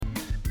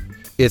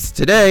It's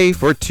today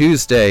for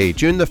Tuesday,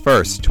 June the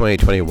 1st,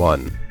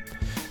 2021.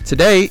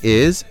 Today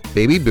is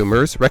Baby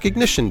Boomers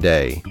Recognition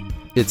Day.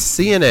 It's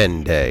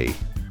CNN Day.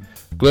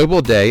 Global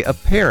Day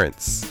of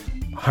Parents.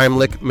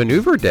 Heimlich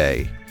Maneuver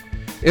Day.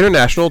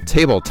 International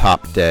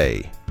Tabletop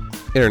Day.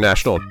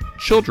 International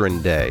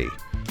Children Day.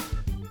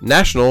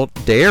 National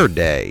Dare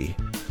Day.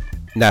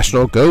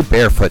 National Go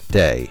Barefoot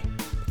Day.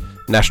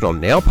 National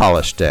Nail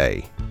Polish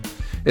Day.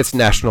 It's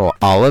National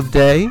Olive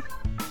Day.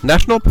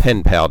 National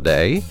Pen Pal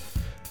Day.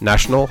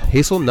 National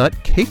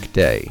Hazelnut Cake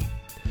Day.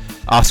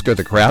 Oscar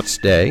the Grouch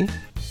Day.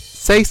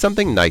 Say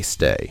Something Nice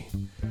Day.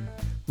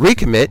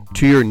 Recommit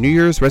to your New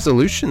Year's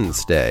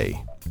Resolutions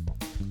Day.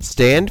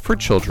 Stand for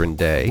Children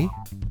Day.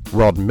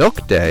 World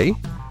Milk Day.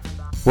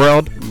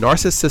 World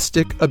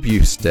Narcissistic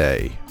Abuse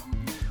Day.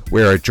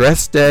 Wear a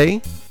Dress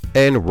Day.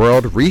 And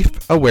World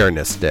Reef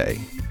Awareness Day.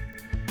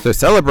 So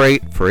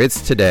celebrate, for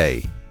it's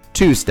today,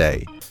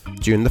 Tuesday,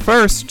 June the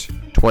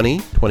 1st,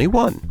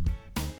 2021.